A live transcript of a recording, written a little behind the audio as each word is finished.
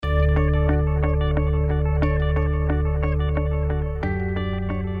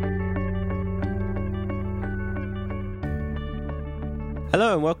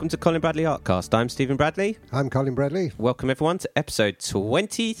Hello and welcome to Colin Bradley Artcast. I'm Stephen Bradley. I'm Colin Bradley. Welcome everyone to episode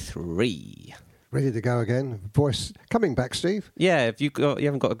 23. Ready to go again. Voice coming back, Steve. Yeah, you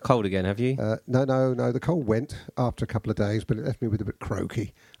haven't got a cold again, have you? No. The cold went after a couple of days, but it left me with a bit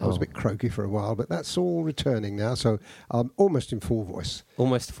croaky. I was a bit croaky for a while, but that's all returning now, so I'm almost in full voice.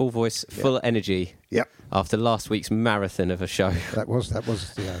 Almost full voice, full energy. Yep. After last week's marathon of a show. That was,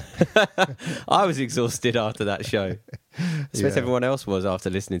 yeah. I was exhausted after that show. I suppose everyone else was after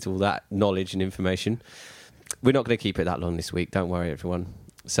listening to all that knowledge and information. We're not going to keep it that long this week, don't worry everyone.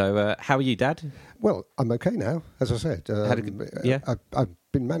 So, how are you, Dad? Well, I'm okay now, as I said. I've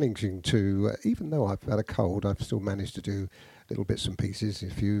been managing to, even though I've had a cold, I've still managed to do little bits and pieces,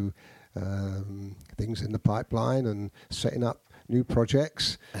 a few things in the pipeline and setting up new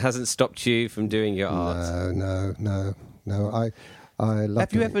projects. It hasn't stopped you from doing your art? No. I love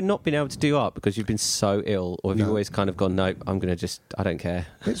Have you ever not been able to do art because you've been so ill? Or have you always kind of gone, no, I don't care?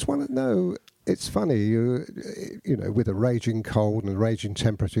 It's funny, you know, with a raging cold and a raging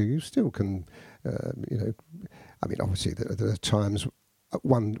temperature, you still can, obviously there are times.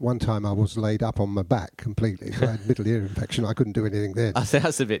 One time I was laid up on my back completely. So I had middle ear infection. I couldn't do anything then. I think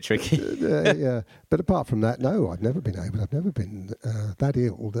that's a bit tricky. Yeah, but apart from that, no, I've never been that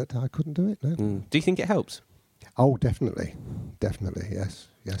ill that I couldn't do it. No. Do you think it helps? Oh, definitely, yes.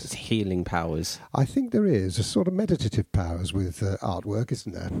 It's healing powers. I think there is a sort of meditative powers with artwork,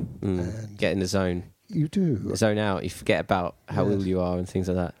 isn't there? And get in the zone. You do. Zone out. You forget about how ill you are and things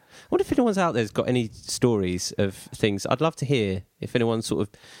like that. I wonder if anyone's out there's got any stories of things. I'd love to hear if anyone sort of,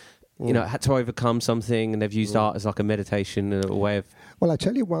 had to overcome something and they've used art as like a meditation and a way of... Well, I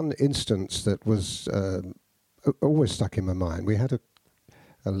tell you one instance that was always stuck in my mind. We had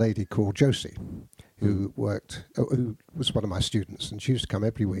a lady called Josie who who was one of my students, and she used to come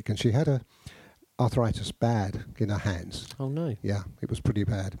every week, and she had a arthritis bad in her hands. Oh, no. Yeah, it was pretty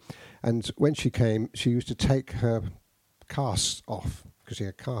bad. And when she came, she used to take her casts off, because she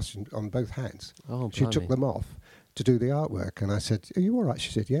had casts on both hands. Oh, she took them off to do the artwork. And I said, are you all right?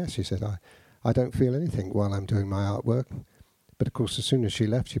 She said, yes. She said, I don't feel anything while I'm doing my artwork. But, of course, as soon as she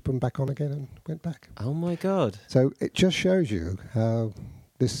left, she put them back on again and went back. Oh, my God. So it just shows you how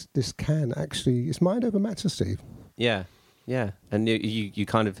this can actually... It's mind over matter, Steve. Yeah. And you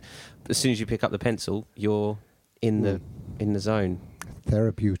kind of... As soon as you pick up the pencil, you're in the zone.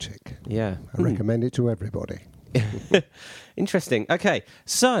 Therapeutic. Yeah. I recommend it to everybody. Interesting. Okay,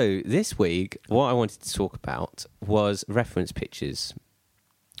 so this week, what I wanted to talk about was reference pictures.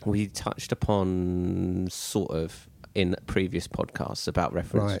 We touched upon sort of in previous podcasts about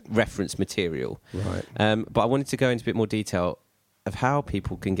reference material. Right. But I wanted to go into a bit more detail of how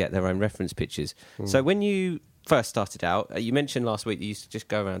people can get their own reference pictures. So when you first started out, you mentioned last week that you used to just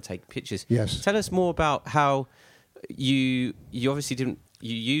go around and take pictures. Yes. Tell us more about how you obviously didn't...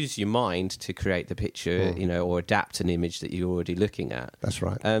 You use your mind to create the picture, or adapt an image that you're already looking at. That's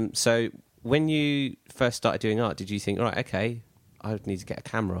right. So when you first started doing art, did you think, right, okay, I need to get a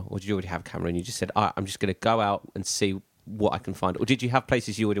camera? Or did you already have a camera and you just said, I'm just going to go out and see what I can find? Or did you have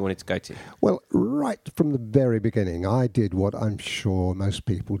places you already wanted to go to? Well, right from the very beginning, I did what I'm sure most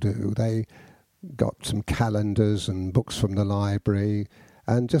people do. They got some calendars and books from the library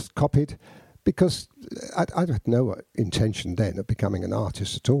and just copied, because I had no intention then of becoming an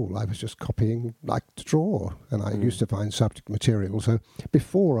artist at all. I was just copying, like to draw, and I used to find subject material. So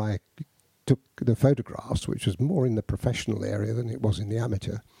before I took the photographs, which was more in the professional area than it was in the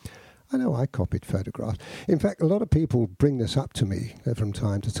amateur, I know I copied photographs. In fact, a lot of people bring this up to me from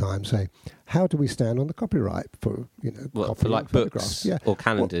time to time, say, how do we stand on the copyright for, for like books or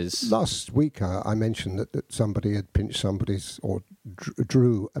calendars? Well, last week I mentioned that somebody had pinched somebody's, or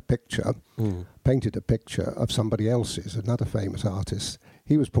drew a picture, painted a picture of somebody else's, another famous artist.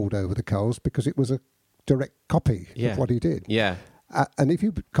 He was pulled over the coals because it was a direct copy of what he did. Yeah. And if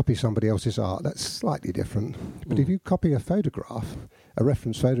you copy somebody else's art, that's slightly different. But if you copy a photograph, a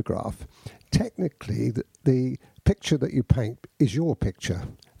reference photograph, technically the picture that you paint is your picture.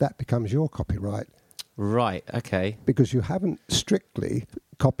 That becomes your copyright. Right, okay. Because you haven't strictly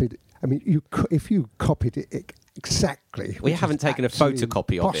copied... I mean, if you copied it exactly... Well, you haven't taken a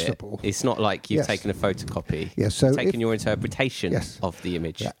photocopy possible. Of it. It's not like you've taken a photocopy. Yes, so you've taken your interpretation of the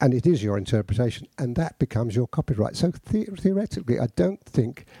image. Yeah, and it is your interpretation, and that becomes your copyright. So theoretically,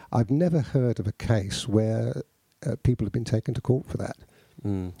 I've never heard of a case where people have been taken to court for that.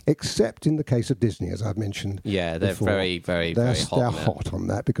 Except in the case of Disney, as I've mentioned. Yeah, they're before. very, very, very hot. They're hot on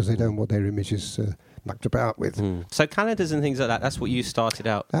that because they don't want their images mucked about with. So calendars and things like that, that's what you started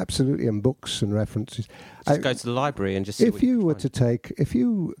out? Absolutely, and books and references. Just go to the library and just see if you were to take, if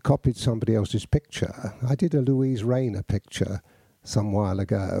you copied somebody else's picture, I did a Louise Rayner picture some while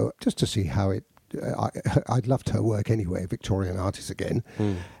ago, just to see how it. I loved her work anyway, Victorian artist again,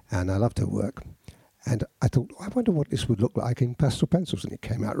 and I loved her work. And I thought, I wonder what this would look like in pastel pencils, and it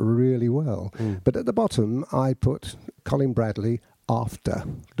came out really well. But at the bottom, I put Colin Bradley after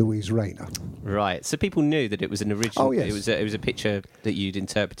Louise Rayner. Right. So people knew that it was an original. Oh, yes. It was a picture that you'd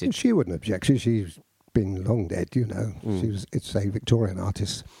interpreted. And she wouldn't object. She's been long dead, you know. It's a Victorian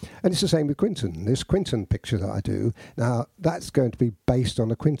artist. And it's the same with Quinton. This Quinton picture that I do, now that's going to be based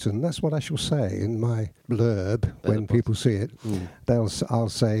on a Quinton. That's what I shall say in my blurb when people see it. I'll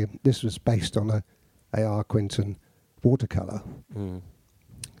say this was based on a A.R. Quinton watercolour.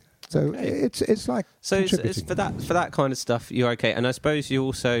 So it's like it's for that kind of stuff you're okay. And I suppose you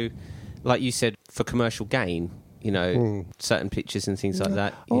also, like you said, for commercial gain, you know, certain pictures and things like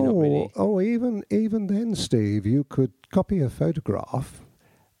that. You're not really... even then, Steve, you could copy a photograph.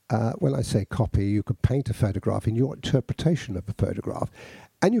 When I say copy, you could paint a photograph in your interpretation of a photograph,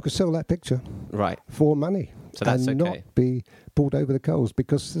 and you could sell that picture for money. So that's and okay. Not be pulled over the coals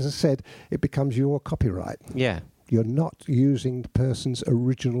because, as I said, it becomes your copyright. Yeah. You're not using the person's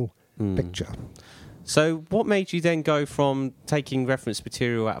original picture. So what made you then go from taking reference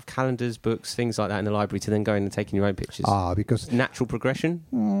material out of calendars, books, things like that in the library to then going and taking your own pictures? Because... Natural progression?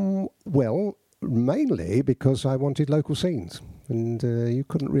 Well, mainly because I wanted local scenes. And you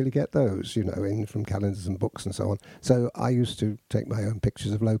couldn't really get those, you know, from calendars and books and so on. So I used to take my own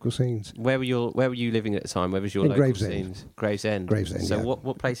pictures of local scenes. Where were you living at the time? Where was your in local Gravesend. scenes? Gravesend. Gravesend, So yeah.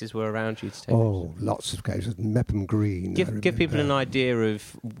 what places were around you to take? Oh, lots of cases. Mepham Green. Give people an idea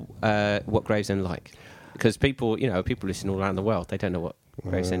of what Gravesend like, because people listen all around the world. They don't know what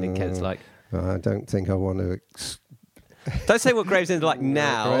Gravesend in Kent's like. I don't think I want to. Don't say what Gravesend's like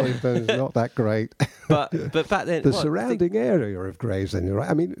now. Gravesend's not that great. but back then, the surrounding area of Gravesend, right?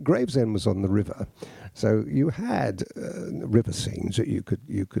 I mean, Gravesend was on the river, so you had river scenes that you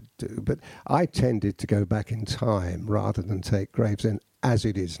could do. But I tended to go back in time rather than take Gravesend as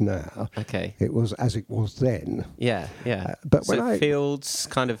it is now. Okay. It was as it was then. Yeah. But so when fields,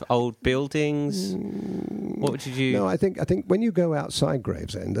 kind of old buildings. What would you do? No, I think when you go outside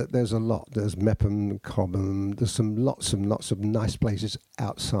Gravesend, there's a lot. There's Mepham, Cobham. There's lots of nice places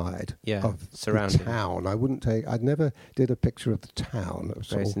outside of surrounding the town. I'd never did a picture of the town.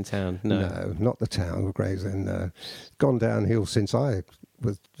 Gravesend town. No, not the town of Gravesend. Gone downhill since I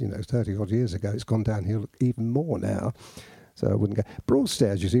was 30 odd years ago. It's gone downhill even more now. So I wouldn't go.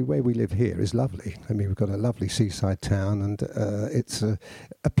 Broadstairs, you see, where we live here is lovely. I mean, we've got a lovely seaside town, and it's a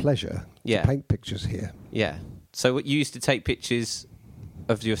pleasure to paint pictures here. Yeah. So you used to take pictures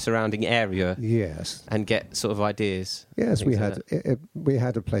of your surrounding area, yes, and get sort of ideas. Yes, we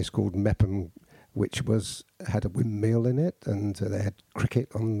had a place called Mepham, which had a windmill in it, and they had cricket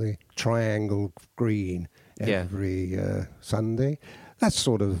on the triangle green every Sunday. That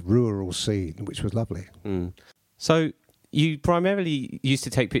sort of rural scene, which was lovely. So you primarily used to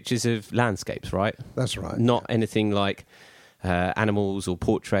take pictures of landscapes, right? That's right. Not anything like animals or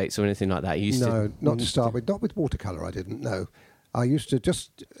portraits or anything like that. Not to start with. Not with watercolour, I didn't know. I used to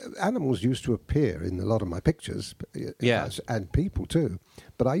animals used to appear in a lot of my pictures, and people too.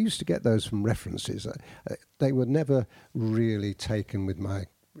 But I used to get those from references. They were never really taken with my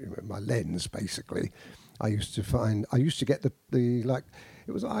lens, basically. I used to get I used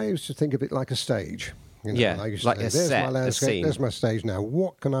to think of it like a stage. I used to say, there's my landscape, there's my stage now.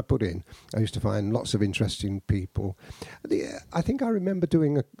 What can I put in? I used to find lots of interesting people. I think I remember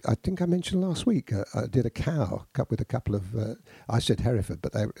I think I mentioned last week, I did a cow with a couple of, I said Hereford,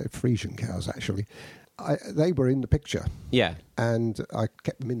 but they were Frisian cows actually. They were in the picture. Yeah. And I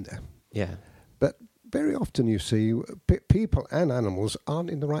kept them in there. Yeah. But very often you see people and animals aren't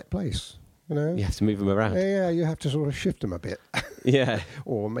in the right place. You have to move them around. Yeah, you have to sort of shift them a bit. Yeah.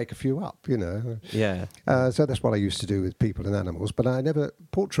 Or make a few up, Yeah. So that's what I used to do with people and animals. But I never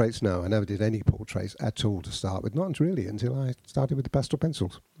did any portraits at all to start with. Not really until I started with the pastel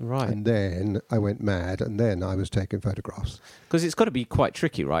pencils. Right. And then I went mad, and then I was taking photographs. Because it's got to be quite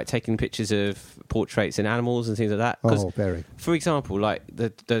tricky, right? Taking pictures of portraits and animals and things like that. Oh, very. For example, like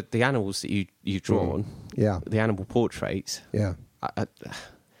the animals that you've drawn, the animal portraits. Yeah.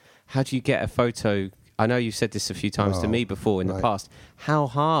 How do you get a photo? I know you've said this a few times to me before in the past. How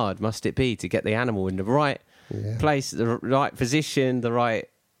hard must it be to get the animal in the right place, the right position, the right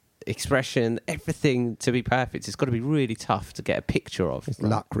expression, everything to be perfect? It's got to be really tough to get a picture of. It's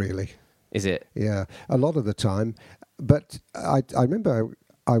luck, really. Is it? Yeah, a lot of the time. But I remember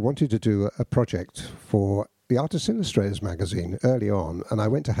I wanted to do a project for the Artists Illustrators magazine early on, and I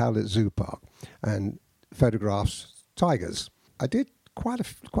went to Howlett Zoo Park and photographed tigers. I did quite a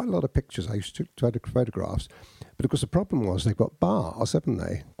lot of pictures. I used to take photographs, But of course, the problem was they've got bars, haven't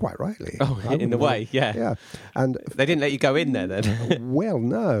they? Quite rightly. Oh, in the way, yeah. Yeah. And They didn't let you go in there then. well,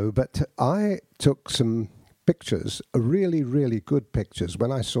 no, but I took some pictures, really, really good pictures.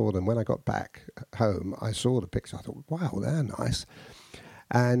 When I saw them, when I got back home, I saw the pictures. I thought, wow, they're nice.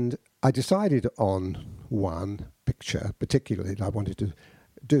 And I decided on one picture, particularly that I wanted to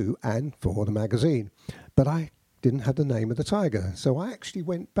do, and for the magazine. But I didn't have the name of the tiger. So I actually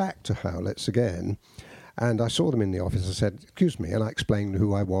went back to Howlett's again, and I saw them in the office. I said, excuse me, and I explained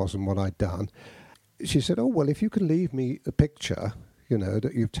who I was and what I'd done. She said, oh, well, if you can leave me a picture,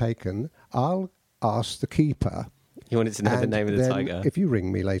 that you've taken, I'll ask the keeper. You wanted to know the name of the then tiger. If you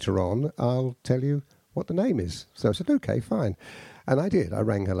ring me later on, I'll tell you what the name is. So I said, okay, fine. And I did. I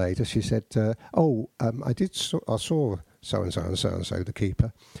rang her later. She said, I saw so-and-so and so-and-so, the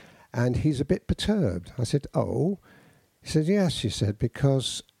keeper, and he's a bit perturbed. I said, oh. He said, yes, she said,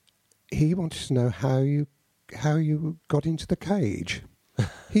 because he wanted to know how you got into the cage.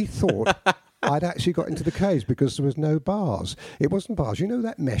 He thought I'd actually got into the cage because there was no bars. It wasn't bars. You know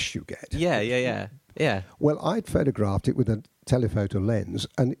that mesh you get? Yeah. Well, I'd photographed it with a telephoto lens,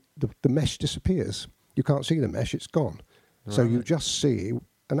 and the mesh disappears. You can't see the mesh, it's gone. Right. So you just see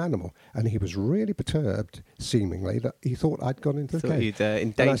an animal. And he was really perturbed, seemingly, that he thought I'd gone into the cage. You'd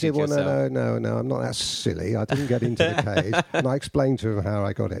endangered and I said, well, yourself. no, I'm not that silly. I didn't get into the cage. And I explained to him how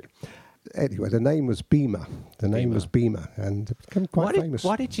I got it. Anyway, the name was Beamer. Was Beamer, and it became quite famous.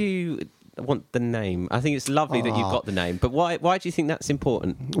 Why did you want the name? I think it's lovely that you've got the name, but why do you think that's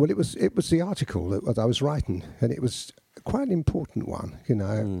important? Well, it was the article that I was writing, and it was quite an important one,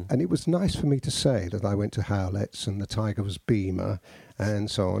 and it was nice for me to say that I went to Howlett's and the tiger was Beamer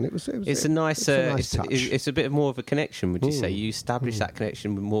and so on. It's a nice touch. It's a bit more of a connection, would you say? You establish that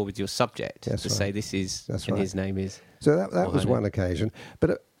connection more with your subject say this is, his name is. So that was one occasion.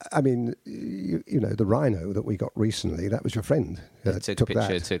 But I mean, the rhino that we got recently, that was your friend. Took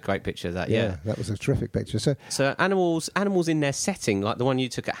a great picture of that. Yeah, that was a terrific picture. So animals in their setting, like the one you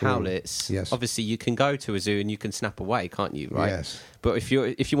took at Howlett's. Yes. Obviously, you can go to a zoo and you can snap away, can't you? Right. Yes. But if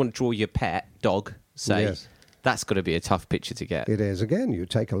you want to draw your pet dog, say. Yes. That's got to be a tough picture to get. It is. Again, you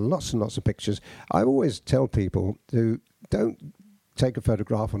take lots and lots of pictures. I always tell people to don't take a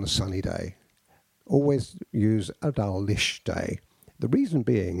photograph on a sunny day. Always use a dullish day. The reason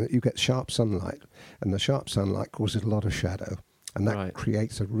being that you get sharp sunlight, and the sharp sunlight causes a lot of shadow, and that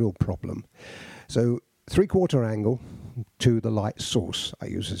creates a real problem. So 3/4 angle to the light source, I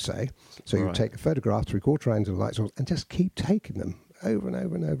usually say. So you take a photograph 3/4 angle to the light source and just keep taking them over and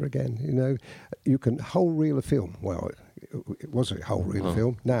over and over again. You can whole reel of film. Well, it was a whole reel of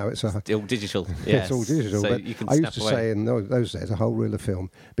film. Now it's all digital. Yes. It's all digital. So but you can I used to away. say in those days a whole reel of film,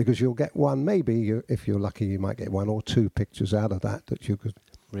 because you'll get one. Maybe if you're lucky, you might get one or two pictures out of that you could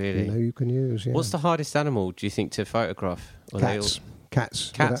really you can use. Yeah. What's the hardest animal, do you think, to photograph? Cats.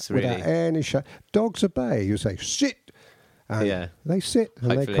 Really? Without any dogs obey. You say sit. And they sit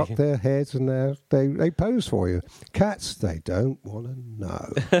and they cock their heads and they pose for you. Cats, they don't want to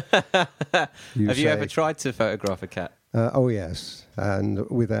know. Have you ever tried to photograph a cat? Oh, yes. And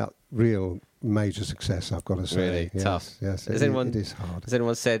without real major success, I've got to say. Really? Yes, Tough. Yes, it is hard. Has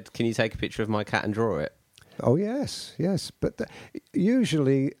anyone said, can you take a picture of my cat and draw it? Oh, yes. But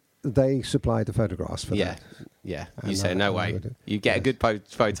usually they supply the photographs for that. Yeah, you say no way. You get a good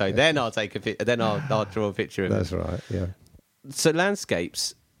photo, then I'll take a picture. Then I'll draw a picture of it. That's right. Yeah. So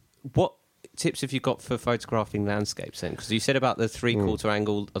landscapes, what tips have you got for photographing landscapes then? Because you said about the 3/4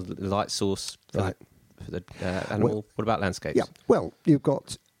 angle light source for the animal. Well, what about landscapes? Yeah. Well, you've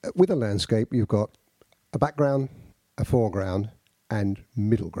got with a landscape, you've got a background, a foreground, and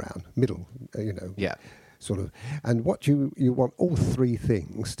middle ground. Yeah. Sort of, and what you want all three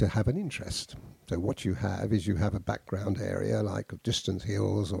things to have an interest. So what you have is a background area like distant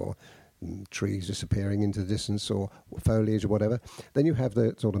hills or trees disappearing into the distance or foliage or whatever. Then you have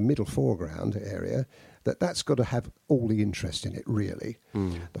the sort of middle foreground area that's got to have all the interest in it, really.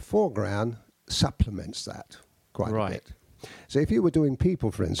 The foreground supplements that quite a bit. So if you were doing people,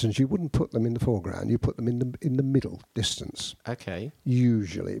 for instance, you wouldn't put them in the foreground. You put them in the middle distance. Okay.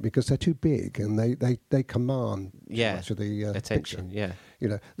 Usually, because they're too big and they command much of the attention. Picture.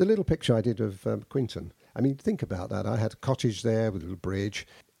 Yeah. The little picture I did of Quinton. I mean, think about that. I had a cottage there with a little bridge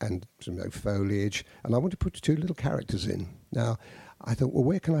and some foliage, and I wanted to put two little characters in. Now, I thought, well,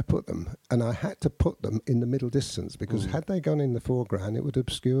 where can I put them? And I had to put them in the middle distance, because had they gone in the foreground, it would have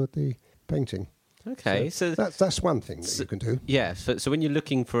obscured the painting. Okay, so that's one thing that you can do. Yeah, so when you're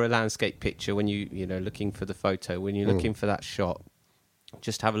looking for a landscape picture, when you're looking for the photo, when you're looking for that shot,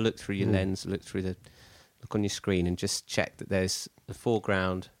 just have a look through your lens, look on your screen, and just check that there's the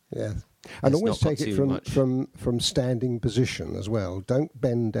foreground Yeah. And It's always not got take it too much. from standing position as well. Don't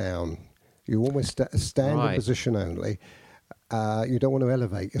bend down. You always stand Right. in position only. You don't want to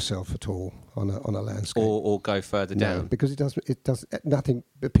elevate yourself at all on a landscape. or go further No, down. because it does nothing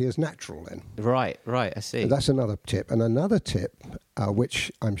appears natural then. Right. I see. And that's another tip. And another tip,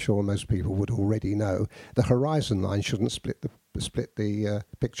 which I'm sure most people would already know, the horizon line shouldn't split the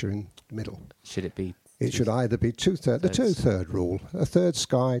picture in the middle. Should it be? It should either be the two-third rule, a third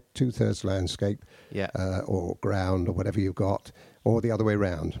sky, two-thirds landscape, Yeah. or ground, or whatever you've got, or the other way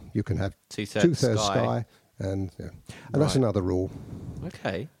round. You can have Two-thirds sky, and that's Right. another rule.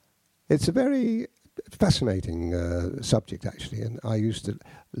 Okay. It's a very fascinating subject, actually, and I used to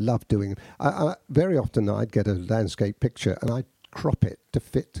love doing it. Very often I'd get a landscape picture and I'd crop it to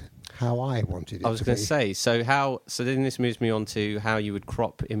fit how I wanted it I was to going be. to say, so then this moves me on to how you would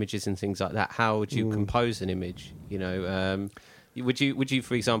crop images and things like that. How would you compose an image? You know, would you,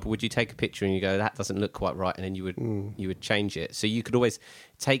 for example, would you take a picture and you go, that doesn't look quite right, and then you would change it? So you could always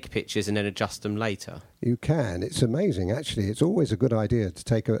take pictures and then adjust them later. You can. It's amazing, actually. It's always a good idea to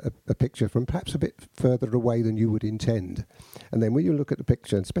take a picture from perhaps a bit further away than you would intend. And then when you look at the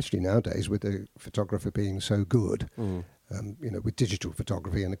picture, especially nowadays with the photographer being so good, with digital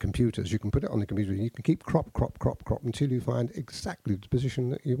photography and the computers, you can put it on the computer and you can keep crop until you find exactly the position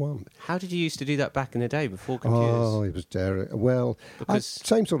that you want. How did you used to do that back in the day before computers? Oh, it was daring. Well, Because-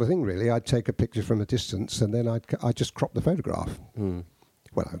 same sort of thing, really. I'd take a picture from a distance and then I'd just crop the photograph.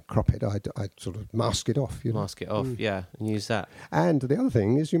 Well, I'd crop it. I'd sort of mask it off. Mask it off, yeah, and use that. And the other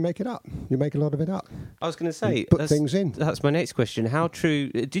thing is you make it up. You make a lot of it up. I was going to say, You put things in. That's my next question. How true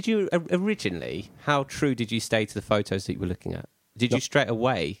did you originally? How true did you stay to the photos that you were looking at? Did you straight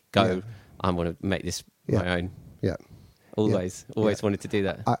away go, Yeah. I'm going to make this Yeah. my own? Yeah. Always wanted to do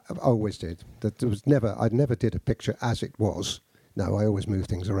that. I always did. I never did a picture as it was. No, I always moved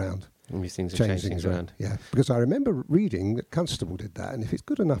things around. And these things have Change changed things around. Yeah, because I remember reading that Constable did that, and if it's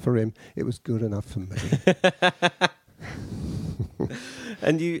good enough for him, it was good enough for me.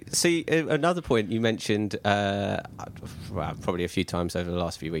 And you see another point you mentioned probably a few times over the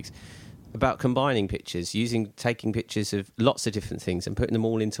last few weeks about combining pictures, taking pictures of lots of different things and putting them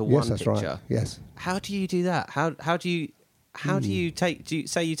all into Yes, one that's picture. right. Yes. How do you do that? How do you take? Do you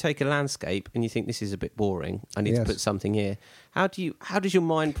say you take a landscape and you think this is a bit boring? I need to Yes. put something here. How does your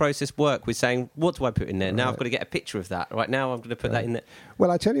mind process work with saying, what do I put in there? Now I've got to get a picture of that. Right now I'm going to put that in there.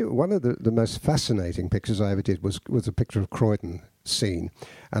 Well, I tell you, one of the most fascinating pictures I ever did was a picture of Croydon scene,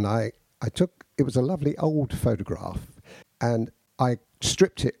 and I took. It was a lovely old photograph, and I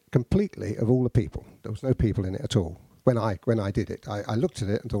stripped it completely of all the people. There was no people in it at all. When I did it, I looked at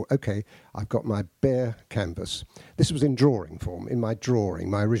it and thought, okay, I've got my bare canvas. This was in drawing form, in my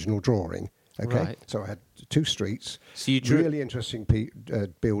original drawing. Okay, Right. so I had two streets, So you drew really interesting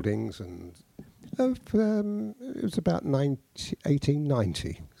buildings, and it was about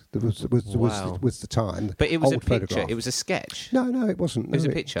 1890. There Wow. was the time. But it was old a picture. photograph. It was a sketch. No, it wasn't. It was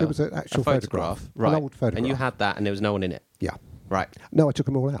No, a picture. It was an actual a photograph. Right. An old photograph. And you had that, and there was no one in it. Yeah. Right. No, I took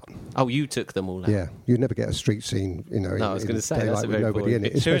them all out. Oh, you took them all out. Yeah, you'd never get a street scene, No, I was in gonna say, that's daylight a with very nobody boring in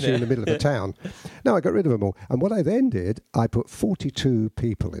it, picture, especially innit? in the middle of a town. No, I got rid of them all. And what I then did, I put 42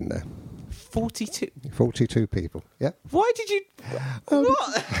 people in there. 42. 42 people. Yeah. Why did you?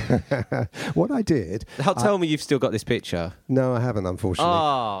 What? What I did. Tell me you've still got this picture. No, I haven't, unfortunately.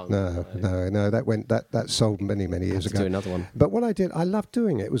 Oh, No. That sold many years to ago. do another one. But what I did, I loved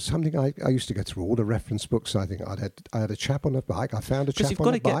doing it. It was something I used to go through all the reference books. I think I had a chap on a bike. I found a Because chap you've on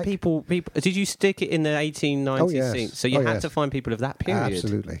got a to get bike. people. Did you stick it in the 1890s Oh, yes. scene? So you Oh, had yes. to find people of that period.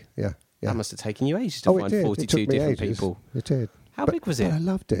 Absolutely, yeah. That must have taken you ages to It find did. It 42 took me different ages. people. It did. How big was it? But I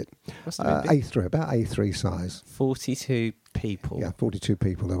loved it. Must have been big. A3, about A3 size. 42 people. Yeah, 42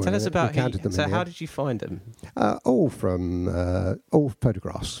 people. There were Tell in us it. about We counted them so in the how end. did you find them? All from all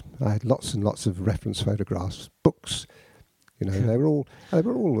photographs. I had lots and lots of reference photographs, books. They were all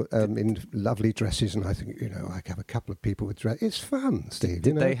in lovely dresses, and I think I have a couple of people with dresses. It's fun, Steve.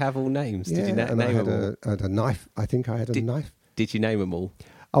 Did they have all names? Yeah, Did you and name I them all? had a knife. I think I had a knife. Did you name them all?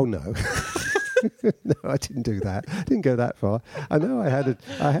 Oh no. No, I didn't do that. I didn't go that far. I know I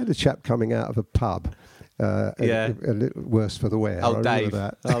had a chap coming out of a pub. Yeah. A little worse for the wear. I Oh, remember Dave.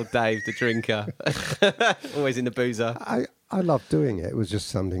 that. Oh, Dave, the drinker. Always in the boozer. I loved doing it. It was just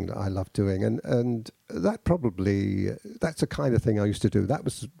something that I loved doing, and that's the kind of thing I used to do. That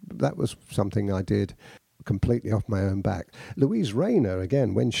was something I did completely off my own back. Louise Rayner,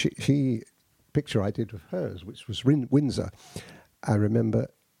 again, when she picture I did of hers, which was Windsor, I remember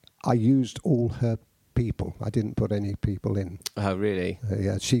I used all her people. I didn't put any people in. Oh, really?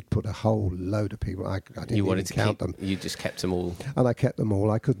 Yeah, she'd put a whole load of people. I didn't You wanted even to count them. You just kept them all. And I kept them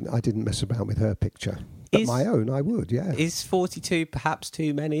all. I didn't mess about with her picture. But my own, I would, yeah. Is 42 perhaps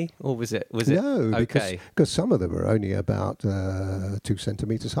too many, or was it? No, okay? Because some of them were only about 2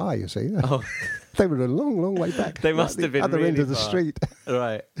 centimetres high. You see, Oh. they were a long, long way back. They must have been other really end of the far. street.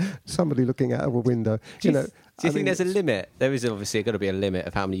 Right. Somebody looking out of a window. Do you think there's a limit? There is obviously got to be a limit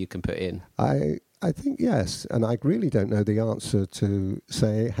of how many you can put in. I think yes, and I really don't know the answer to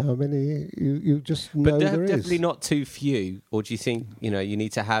say how many you just know there is. Definitely not too few. Or do you think you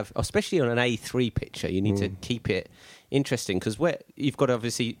need to have, especially on an A3 picture, you need to keep it interesting because you've got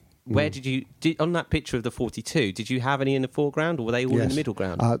obviously. Where did you on that picture of the 42? Did you have any in the foreground, or were they all in the middle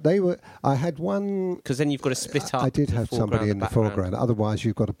ground? They were. I had one because then you've got to split up. I did have somebody in the foreground. Otherwise,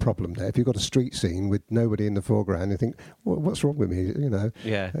 you've got a problem there. If you've got a street scene with nobody in the foreground, you think, well, "What's wrong with me?"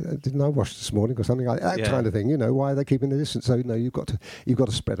 Yeah. Didn't I wash this morning or something like that? Kind of thing. Why are they keeping the distance? So no, you've got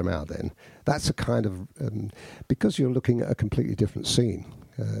to spread them out. Then that's a kind of because you're looking at a completely different scene.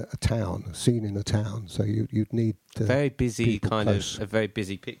 A scene in a town, so you'd need very busy kind close. Of a very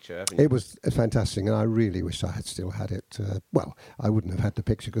busy picture. Haven't you? It was fantastic, and I really wish I had still had it. Well, I wouldn't have had the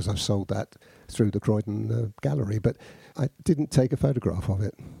picture because I've sold that through the Croydon Gallery, but I didn't take a photograph of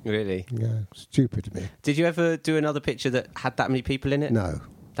it. Really? Yeah, stupid of me. Did you ever do another picture that had that many people in it? No.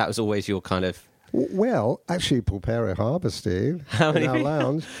 That was always your kind of. Well, actually, Pulperia Harbour, Steve, in our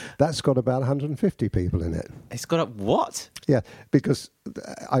lounge, that's got about 150 people in it. It's got what? Yeah, because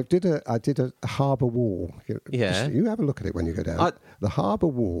I did a harbour wall. Yeah. You have a look at it when you go down. The harbour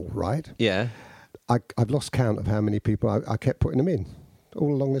wall, right? Yeah. I've lost count of how many people I kept putting them in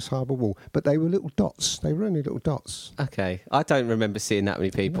all along this harbour wall, but they were little dots. They were only little dots. Okay, I don't remember seeing that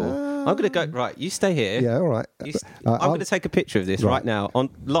many people. No. I'm going to go. Right, you stay here. Yeah, all right. I'm going to take a picture of this right now on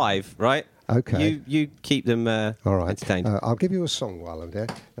live. Right. Okay. You keep them all right. entertained. I'll give you a song while I'm there.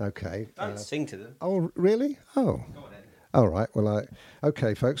 Okay. Don't sing to them. Oh, really? Oh. Go on then. All right. Well,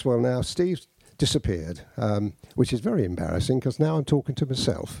 okay, folks. Well, now Steve's disappeared, which is very embarrassing because now I'm talking to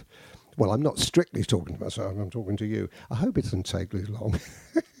myself. Well, I'm not strictly talking to myself. I'm talking to you. I hope it doesn't take too long.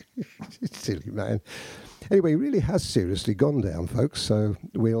 Silly man. Anyway, he really has seriously gone down, folks. So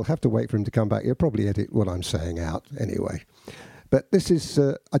we'll have to wait for him to come back. He'll probably edit what I'm saying out anyway. But this is,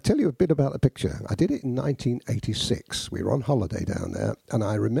 I tell you a bit about the picture. I did it in 1986. We were on holiday down there, and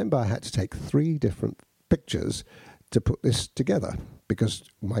I remember I had to take 3 different pictures to put this together because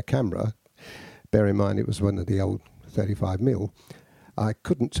my camera, bear in mind it was one of the old 35mm, I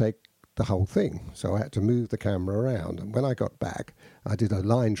couldn't take the whole thing, so I had to move the camera around. And when I got back, I did a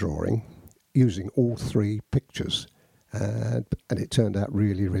line drawing using all 3 pictures, and it turned out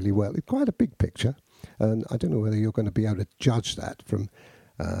really, really well. It's quite a big picture. And I don't know whether you're going to be able to judge that from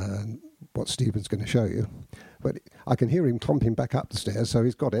what Stephen's going to show you. But I can hear him tromping back up the stairs, so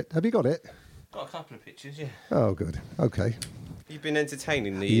he's got it. Have you got it? Got a couple of pictures, yeah. Oh, good. Okay. You've been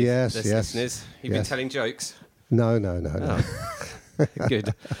entertaining the listeners. You've been telling jokes. No. Oh.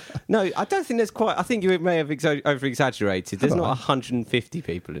 Good. No, I don't think there's quite. I think you may have over-exaggerated. There's not 150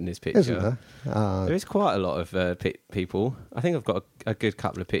 people in this picture. Isn't there? There is quite a lot of people. I think I've got a good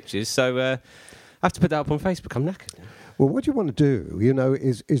couple of pictures. So I have to put that up on Facebook. I'm knackered. Well, what you want to do,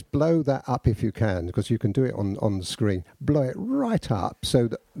 is blow that up if you can, because you can do it on the screen. Blow it right up so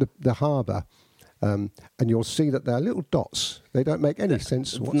that the harbour, and you'll see that they're little dots. They don't make any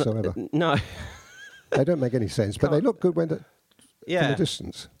sense whatsoever. No. They don't make any sense, but they look good from a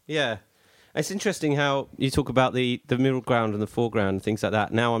distance. Yeah. It's interesting how you talk about the middle ground and the foreground and things like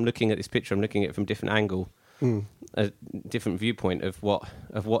that. Now I'm looking at this picture, I'm looking at it from a different angle, a different viewpoint of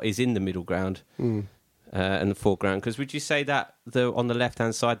what is in the middle ground and the foreground. Because would you say that on the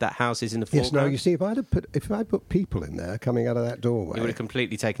left-hand side, that house is in the foreground? Yes, no, you see, if I put people in there coming out of that doorway... It would have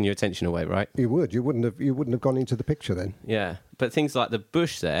completely taken your attention away, right? You would. You wouldn't have gone into the picture then. Yeah. But things like the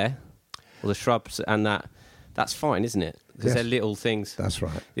bush there, or the shrubs and that's fine, isn't it? Because they're little things. That's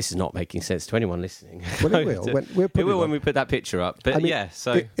right. This is not making sense to anyone listening. Well, it will. It will when we put that picture up. But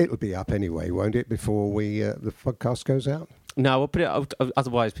it'll be up anyway, won't it? Before the podcast goes out. No, we'll put it up.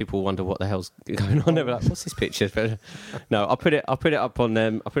 Otherwise, people will wonder what the hell's going on. They'll be like, "What's this picture?" But no, I'll put it up on.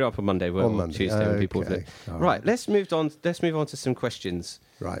 I'll put it up on Monday. Well, on Monday. Tuesday, when people. Okay. Right. Let's move on. Let's move on to some questions.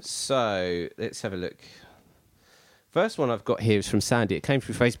 Right. So let's have a look. First one I've got here is from Sandy. It came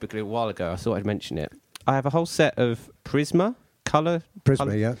through Facebook a little while ago. I thought I'd mention it. I have a whole set of Prisma coloured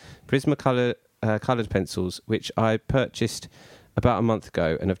pencils, which I purchased about a month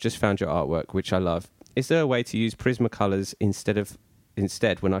ago, and I've just found your artwork, which I love. Is there a way to use Prisma colours instead of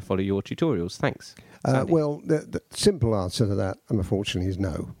instead when I follow your tutorials? Thanks. Well, the simple answer to that, unfortunately, is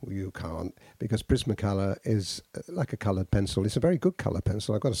no, you can't, because Prismacolor is like a coloured pencil. It's a very good colour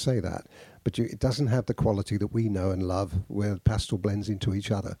pencil, I've got to say that, but it doesn't have the quality that we know and love where pastel blends into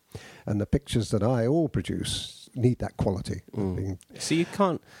each other. And the pictures that I all produce need that quality. So you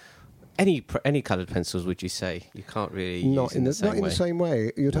can't... Any coloured pencils, would you say? You can't really Not use in the same not in way? the same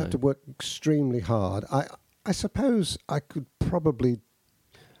way. You'd have to work extremely hard. I suppose I could probably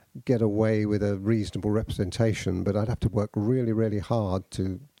get away with a reasonable representation, but I'd have to work really, really hard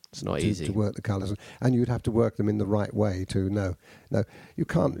to It's not easy. to work the colours, and you'd have to work them in the right way to no, you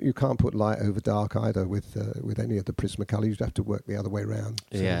can't put light over dark either with any of the Prismacolor. You'd have to work the other way around.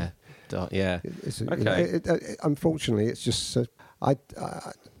 So Yeah. Okay. Unfortunately, it's just I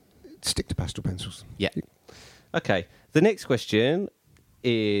stick to pastel pencils. Yeah. Okay. The next question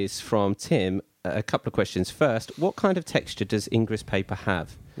is from Tim. A couple of questions. First, what kind of texture does Ingress paper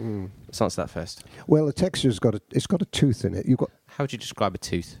have? Let's answer that first. Well, the texture's got a tooth in it. You've got How would you describe a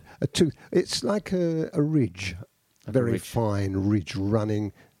tooth? a tooth. It's like a ridge, a very ridge. fine ridge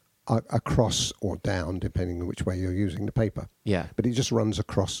running across or down, depending on which way you're using the paper. Yeah. But it just runs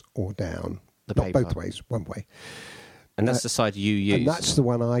across or down. The Not paper. both ways, one way. And that's the side you use. And that's the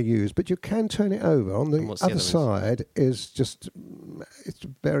one I use. But you can turn it over. On the And what's the other other side is just, it's a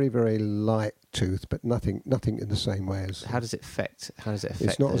very, very light tooth, but nothing in the same way as... How does it affect?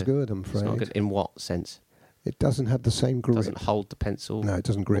 It's not as good, I'm afraid. It's not good. In what sense? It doesn't have the same grip. It doesn't hold the pencil. No, it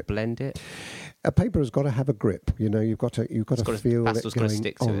doesn't grip. Or blend it. A paper has got to have a grip. You've got to feel it pastel's gotta going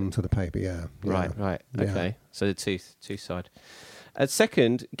stick to it. onto the paper. Yeah. Right. Yeah. Okay. So the tooth side.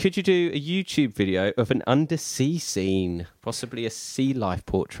 Second, could you do a YouTube video of an undersea scene, possibly a sea life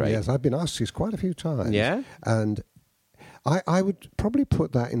portrait? Yes, I've been asked this quite a few times. Yeah? And I would probably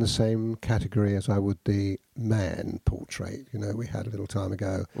put that in the same category as I would the man portrait, we had a little time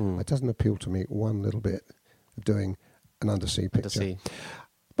ago. It doesn't appeal to me one little bit of doing an undersea picture. Undersea.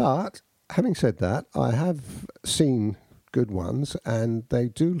 But having said that, I have seen good ones and they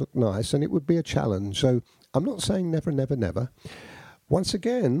do look nice and it would be a challenge. So I'm not saying never, never, never. Once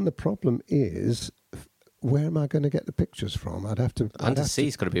again, the problem is, where am I going to get the pictures from?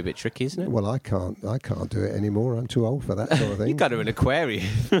 Undersea's got to be a bit tricky, isn't it? Well, I can't do it anymore. I'm too old for that sort of thing. You go to an aquarium.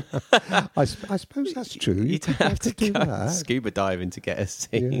 I suppose that's true. You don't have to do go that. scuba diving to get a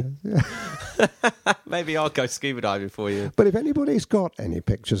scene. Yeah. Maybe I'll go scuba diving for you. But if anybody's got any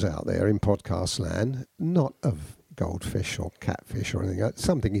pictures out there in podcast land, not of goldfish or catfish or anything,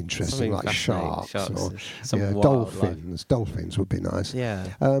 something interesting like sharks or some dolphins. Dolphins would be nice. Yeah.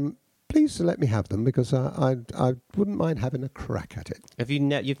 Please let me have them because I wouldn't mind having a crack at it. Have you?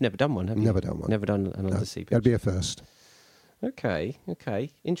 You've never done one, have you? Never done one. Never done an undersea picture. That'd be a first. Okay.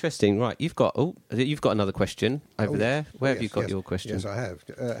 Interesting. Right, you've got another question over there. Where have you got your question? Yes, I have.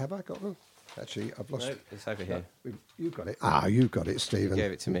 Have I got one? Actually, I've lost No, it's over here. You've got it. You've got it, Stephen. You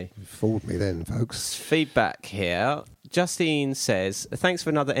gave it to me. You fooled me then, folks. Feedback here. Justine says, thanks for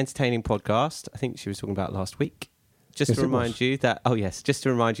another entertaining podcast. I think she was talking about last week. Just to remind you that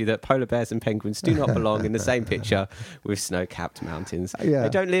polar bears and penguins do not belong in the same picture with snow-capped mountains. Yeah. They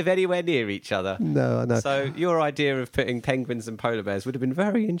don't live anywhere near each other. No, I know. So your idea of putting penguins and polar bears would have been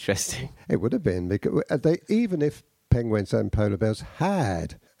very interesting. It would have been, because even if penguins and polar bears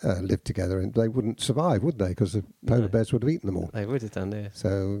had lived together, and they wouldn't survive, would they? Because the polar bears would have eaten them all. They would have done, yeah.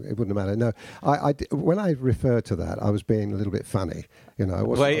 So it wouldn't have mattered. No, when I referred to that, I was being a little bit funny.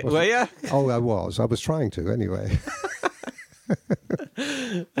 Were you? Oh, I was. I was trying to, anyway.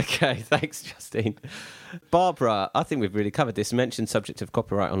 Okay, thanks, Justine. Barbara, I think we've really covered this. Mentioned subject of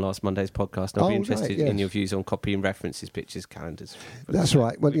copyright on last Monday's podcast. I'll be interested in your views on copying references, pictures, calendars. That's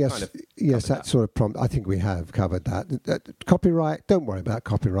right. Well, yes, that sort of prompt. I think we have covered that. Copyright. Don't worry about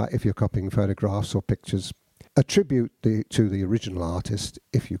copyright if you're copying photographs or pictures. Attribute to the original artist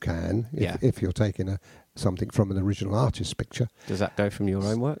if you can. If you're taking something from an original artist's picture. Does that go from your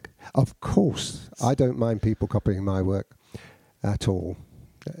own work? Of course, I don't mind people copying my work at all.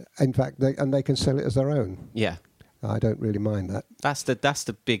 In fact, they can sell it as their own. Yeah. I don't really mind that. That's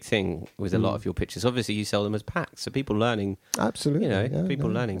the big thing with a lot of your pictures. Obviously, you sell them as packs, so people learning. Absolutely,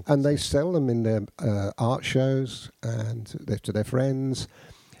 learning, and they sell them in their art shows and to their friends,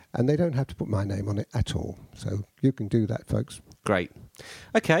 and they don't have to put my name on it at all. So you can do that, folks. Great.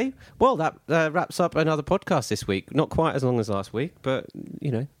 Okay. Well, that wraps up another podcast this week. Not quite as long as last week, but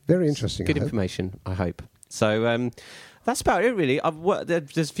very interesting. Good information, I hope. So. That's about it, really.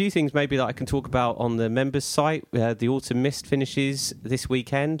 There's a few things maybe that I can talk about on the members' site. The Autumn Mist finishes this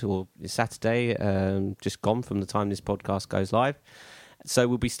weekend, or Saturday, just gone from the time this podcast goes live. So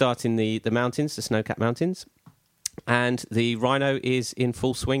we'll be starting the mountains, the snow-capped mountains. And the Rhino is in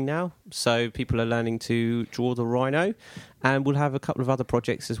full swing now, so people are learning to draw the Rhino, and we'll have a couple of other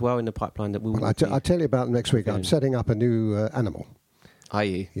projects as well in the pipeline that we'll. Well, I'll tell you about next week. I'm setting up a new animal. Are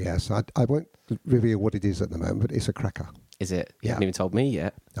you? Yes, I won't reveal what it is at the moment, but it's a cracker. Is it? You Yeah. haven't even told me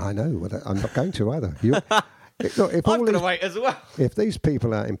yet. I know. Well, I'm not going to either. Look, I'm going to wait as well. If these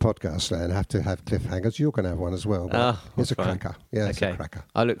people out in podcast land have to have cliffhangers, you're going to have one as well. It's a fine. cracker. Yeah, it's a cracker.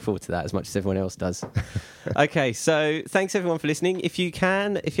 I look forward to that as much as everyone else does. Okay, so thanks everyone for listening. If you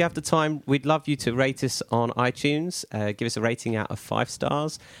have the time, we'd love you to rate us on iTunes. Give us a rating out of 5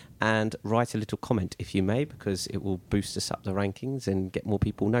 stars and write a little comment if you may, because it will boost us up the rankings and get more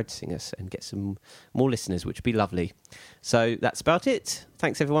people noticing us and get some more listeners, which would be lovely. So that's about it.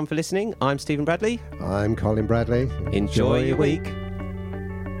 Thanks everyone for listening. I'm Stephen Bradley. I'm Colin Bradley. Enjoy your week.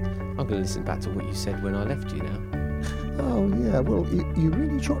 I'm going to listen back to what you said when I left you now. Oh, yeah. Well, you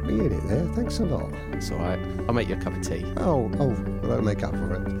really dropped me in it there. Thanks a lot. It's all right. I'll make you a cup of tea. Oh, well, that'll make up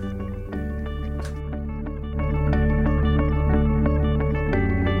for it.